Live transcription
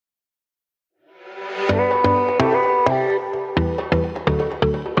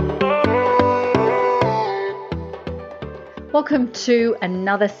Welcome to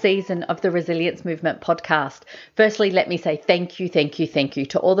another season of the Resilience Movement podcast. Firstly, let me say thank you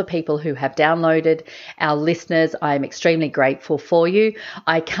to all the people who have downloaded, our listeners. I am extremely grateful for you.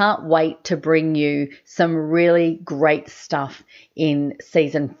 I can't wait to bring you some really great stuff in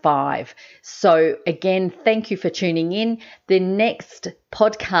season 5. So again, thank you for tuning in. The next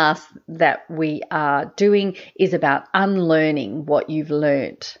podcast that we are doing is about unlearning what you've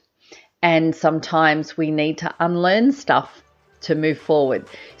learned. And sometimes we need to unlearn stuff to move forward.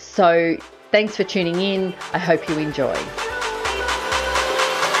 So thanks for tuning in. I hope you enjoy.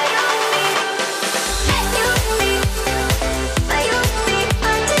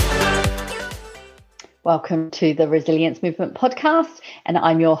 Welcome to the Resilience Movement podcast, and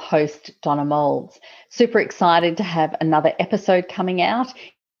I'm your host, Donna Moulds. Super excited to have another episode coming out.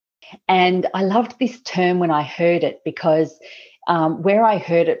 And I loved this term when I heard it because where I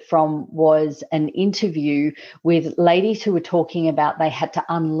heard it from was an interview with ladies who were talking about they had to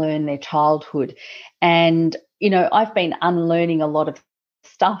unlearn their childhood. And, I've been unlearning a lot of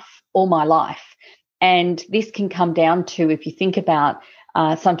stuff all my life. And this can come down to, if you think about,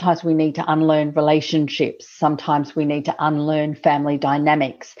 sometimes we need to unlearn relationships. Sometimes we need to unlearn family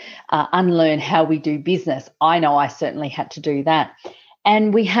dynamics, unlearn how we do business. I know I certainly had to do that.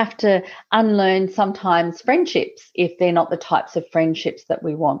 And we have to unlearn sometimes friendships if they're not the types of friendships that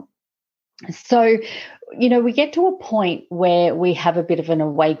we want. So, we get to a point where we have a bit of an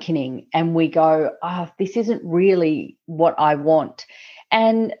awakening and we go, this isn't really what I want.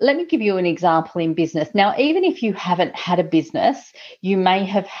 And let me give you an example in business. Now, even if you haven't had a business, you may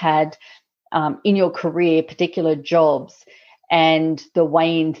have had in your career particular jobs and the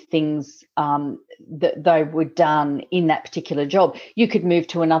way in things that they were done in that particular job. You could move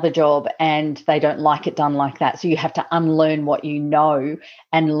to another job and they don't like it done like that. So you have to unlearn what you know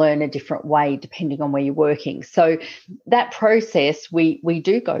and learn a different way depending on where you're working. So that process we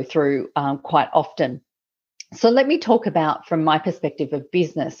do go through quite often. So let me talk about from my perspective of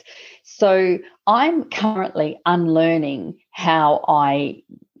business. So I'm currently unlearning how I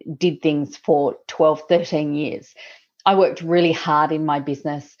did things for 12, 13 years. I worked really hard in my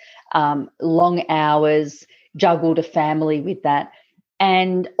business, long hours, juggled a family with that,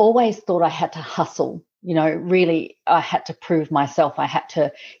 and always thought I had to hustle. Really, I had to prove myself. I had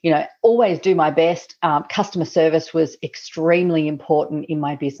to, always do my best. Customer service was extremely important in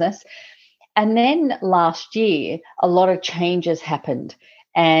my business. And then last year, a lot of changes happened.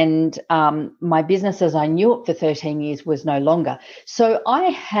 And my business as I knew it for 13 years was no longer. So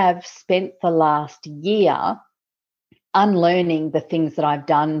I have spent the last year unlearning the things that I've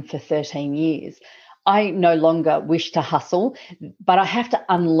done for 13 years. I no longer wish to hustle, but I have to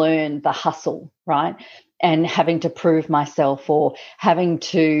unlearn the hustle, right? And having to prove myself or having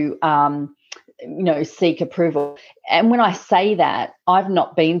to, seek approval. And when I say that, I've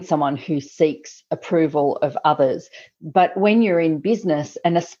not been someone who seeks approval of others. But when you're in business,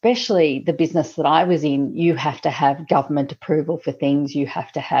 and especially the business that I was in, you have to have government approval for things. You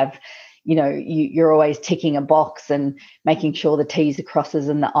have to have you're always ticking a box and making sure the T's are crosses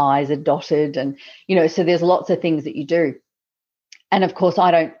and the I's are dotted. And, so there's lots of things that you do. And of course,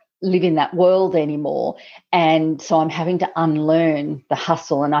 I don't live in that world anymore. And so I'm having to unlearn the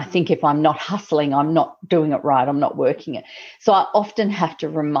hustle. And I think if I'm not hustling, I'm not doing it right. I'm not working it. So I often have to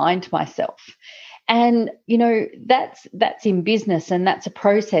remind myself. And, that's in business, and that's a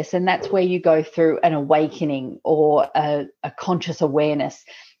process. And that's where you go through an awakening or a conscious awareness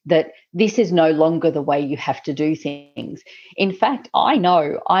that this is no longer the way you have to do things. In fact, I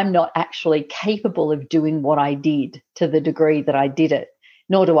know I'm not actually capable of doing what I did to the degree that I did it,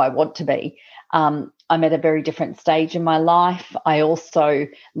 nor do I want to be. I'm at a very different stage in my life. I also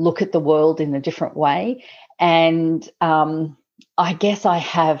look at the world in a different way. And I guess I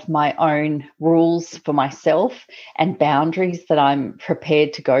have my own rules for myself and boundaries that I'm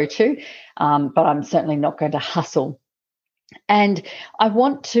prepared to go to, but I'm certainly not going to hustle. And I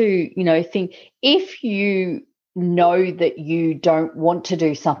want to, think if you know that you don't want to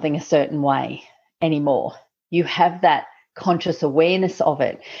do something a certain way anymore, you have that conscious awareness of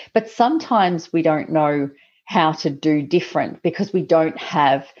it. But sometimes we don't know how to do different because we don't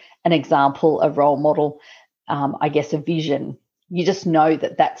have an example, a role model, a vision. You just know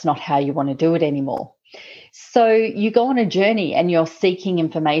that that's not how you want to do it anymore. So you go on a journey and you're seeking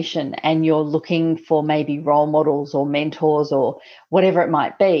information and you're looking for maybe role models or mentors or whatever it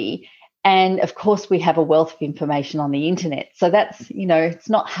might be. And of course, we have a wealth of information on the internet. So that's, it's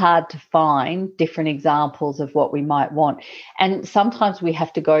not hard to find different examples of what we might want. And sometimes we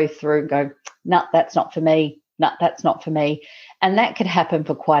have to go through and go, no, that's not for me. No, that's not for me. And that could happen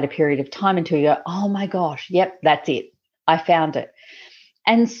for quite a period of time until you go, oh my gosh, yep, that's it. I found it.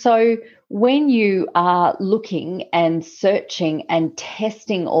 And so when you are looking and searching and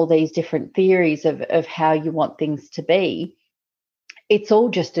testing all these different theories of how you want things to be, it's all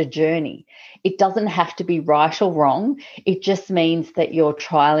just a journey. It doesn't have to be right or wrong. It just means that you're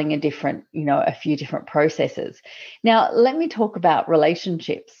trialing a few different processes. Now, let me talk about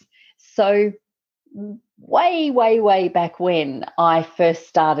relationships. So way back when I first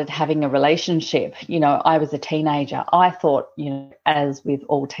started having a relationship, I was a teenager. I thought, as with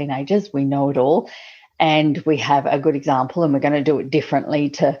all teenagers, we know it all and we have a good example and we're going to do it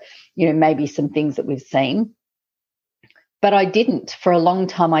differently to, maybe some things that we've seen. But I didn't. For a long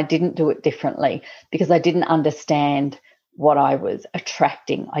time, I didn't do it differently because I didn't understand what I was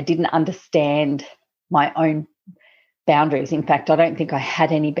attracting. I didn't understand my own boundaries. In fact, I don't think I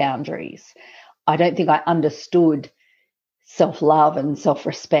had any boundaries. I don't think I understood self-love and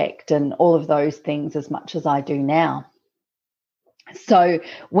self-respect and all of those things as much as I do now. So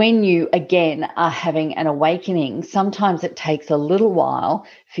when you, again, are having an awakening, sometimes it takes a little while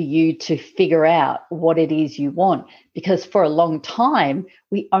for you to figure out what it is you want, because for a long time,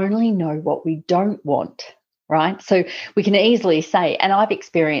 we only know what we don't want, right? So we can easily say, and I've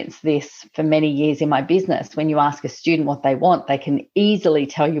experienced this for many years in my business, when you ask a student what they want, they can easily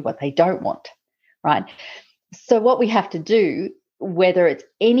tell you what they don't want, right? So what we have to do, whether it's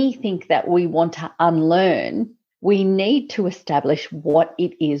anything that we want to unlearn, we need to establish what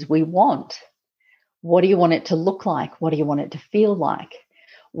it is we want. What do you want it to look like? What do you want it to feel like?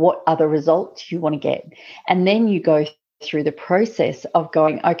 What are the results you want to get? And then you go through the process of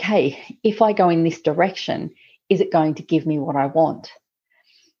going, okay, if I go in this direction, is it going to give me what I want?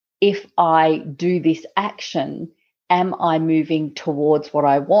 If I do this action, am I moving towards what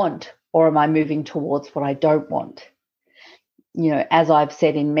I want, or am I moving towards what I don't want? As I've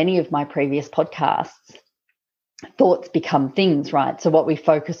said in many of my previous podcasts, thoughts become things, right? So what we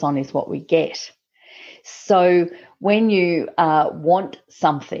focus on is what we get. So when you want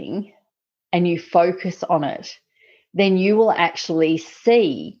something and you focus on it, then you will actually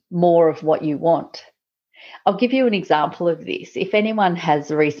see more of what you want. I'll give you an example of this. If anyone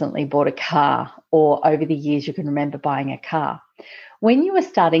has recently bought a car, or over the years you can remember buying a car, when you were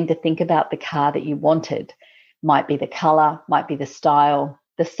starting to think about the car that you wanted, might be the color, might be the style,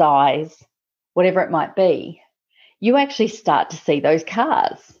 the size, whatever it might be, you actually start to see those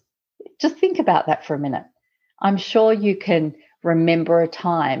cars. Just think about that for a minute. I'm sure you can remember a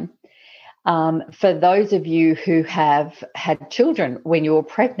time. For those of you who have had children, when you were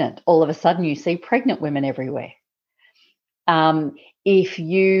pregnant, all of a sudden you see pregnant women everywhere. If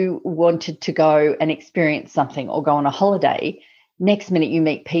you wanted to go and experience something or go on a holiday, next minute you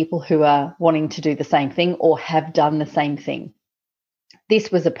meet people who are wanting to do the same thing or have done the same thing. This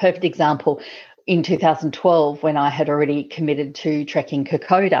was a perfect example. In 2012, when I had already committed to trekking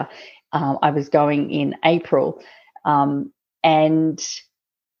Kokoda, I was going in April, and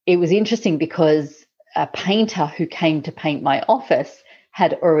it was interesting because a painter who came to paint my office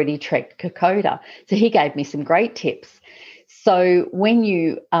had already trekked Kokoda. So he gave me some great tips. So when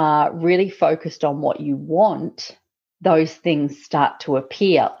you are really focused on what you want, those things start to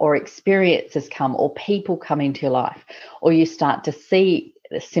appear, or experiences come, or people come into your life, or you start to see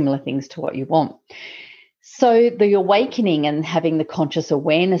similar things to what you want. So the awakening and having the conscious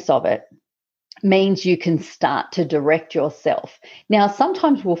awareness of it means you can start to direct yourself. Now,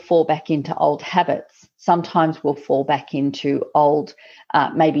 sometimes we'll fall back into old habits. Sometimes we'll fall back into old,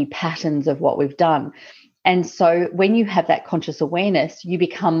 maybe patterns of what we've done. And so when you have that conscious awareness, you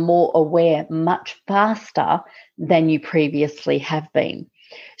become more aware much faster than you previously have been.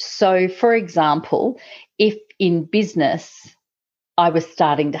 So, for example, if in business I was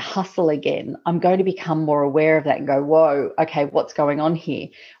starting to hustle again, I'm going to become more aware of that and go, whoa, okay, what's going on here?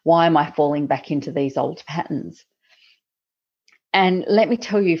 Why am I falling back into these old patterns? And let me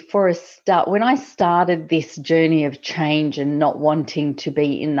tell you, for a start, when I started this journey of change and not wanting to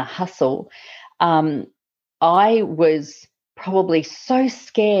be in the hustle, I was probably so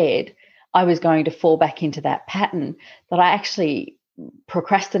scared I was going to fall back into that pattern that I actually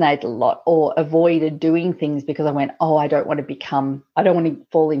procrastinated a lot or avoided doing things because I went, I don't want to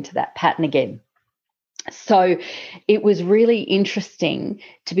fall into that pattern again. So it was really interesting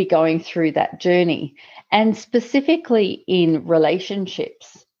to be going through that journey, and specifically in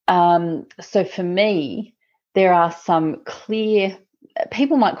relationships. So for me, there are some clear,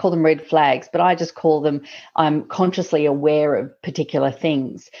 people might call them red flags, but I just call them, I'm consciously aware of particular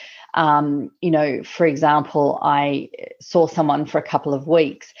things. For example, I saw someone for a couple of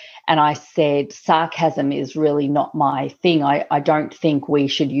weeks and I said, sarcasm is really not my thing. I don't think we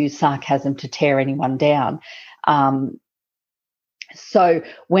should use sarcasm to tear anyone down. So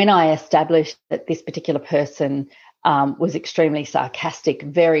when I established that this particular person was extremely sarcastic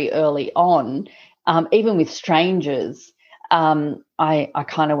very early on, even with strangers, I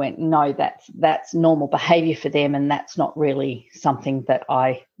kind of went, no, that's normal behavior for them, and that's not really something that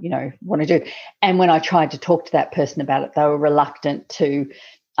I, want to do. And when I tried to talk to that person about it, they were reluctant to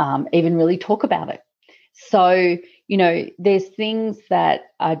even really talk about it. So, there's things that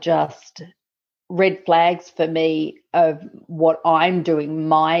are just red flags for me of what I'm doing,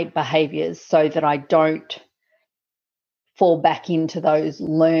 my behaviors, so that I don't fall back into those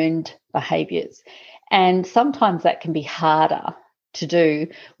learned behaviors. And sometimes that can be harder to do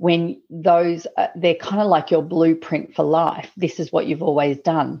when they're kind of like your blueprint for life. This is what you've always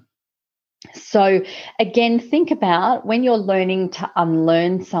done. So again, think about when you're learning to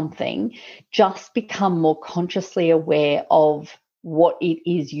unlearn something, just become more consciously aware of what it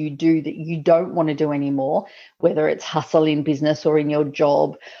is you do that you don't want to do anymore, whether it's hustle in business or in your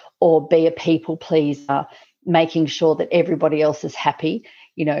job, or be a people pleaser, making sure that everybody else is happy,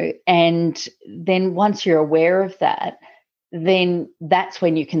 and then once you're aware of that, then that's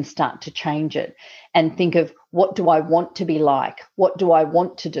when you can start to change it and think of, what do I want to be like? What do I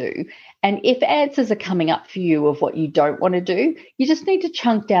want to do? And if answers are coming up for you of what you don't want to do, you just need to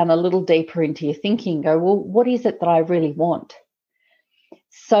chunk down a little deeper into your thinking, go, well, what is it that I really want?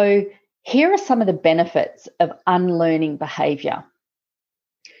 So here are some of the benefits of unlearning behavior.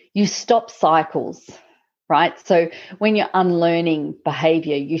 You stop cycles, right? So when you're unlearning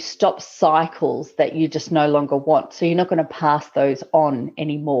behavior, you stop cycles that you just no longer want. So you're not going to pass those on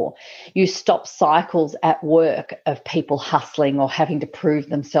anymore. You stop cycles at work of people hustling or having to prove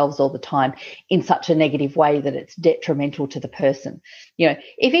themselves all the time in such a negative way that it's detrimental to the person.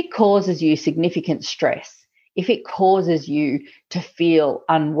 If it causes you significant stress, if it causes you to feel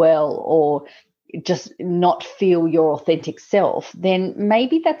unwell or just not feel your authentic self, then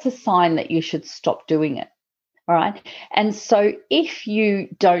maybe that's a sign that you should stop doing it. All right. And so if you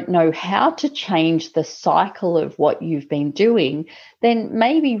don't know how to change the cycle of what you've been doing, then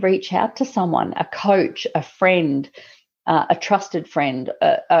maybe reach out to someone, a coach, a friend, a trusted friend,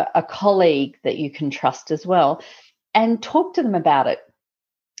 a colleague that you can trust as well, and talk to them about it.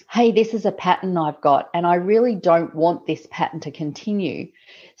 Hey, this is a pattern I've got, and I really don't want this pattern to continue.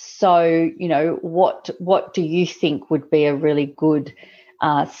 So, what do you think would be a really good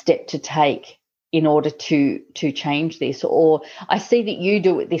step to take in order to change this? Or I see that you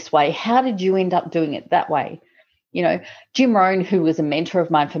do it this way. How did you end up doing it that way? Jim Rohn, who was a mentor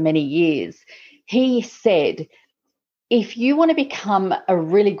of mine for many years, he said, if you want to become a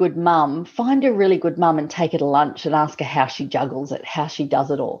really good mum, find a really good mum and take her to lunch and ask her how she juggles it, how she does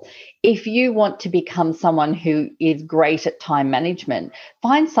it all. If you want to become someone who is great at time management,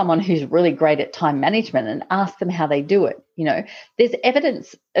 find someone who's really great at time management and ask them how they do it. There's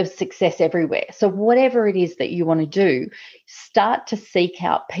evidence of success everywhere. So whatever it is that you want to do, start to seek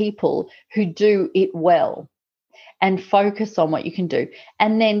out people who do it well and focus on what you can do.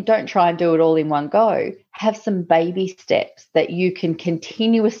 And then don't try and do it all in one go. Have some baby steps that you can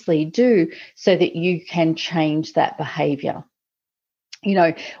continuously do so that you can change that behavior.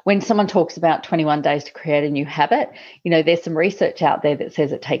 When someone talks about 21 days to create a new habit, there's some research out there that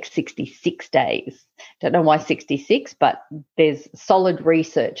says it takes 66 days. Don't know why 66, but there's solid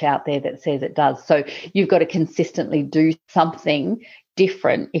research out there that says it does. So you've got to consistently do something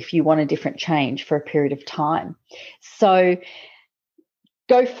different if you want a different change for a period of time. So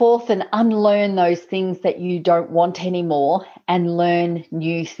go forth and unlearn those things that you don't want anymore and learn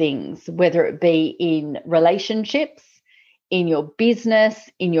new things, whether it be in relationships, in your business,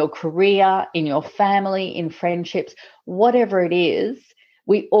 in your career, in your family, in friendships, whatever it is.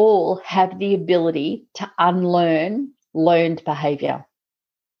 We all have the ability to unlearn learned behavior.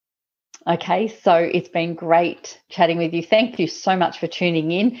 Okay, so it's been great chatting with you. Thank you so much for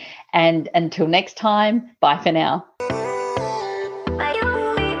tuning in. And until next time, bye for now.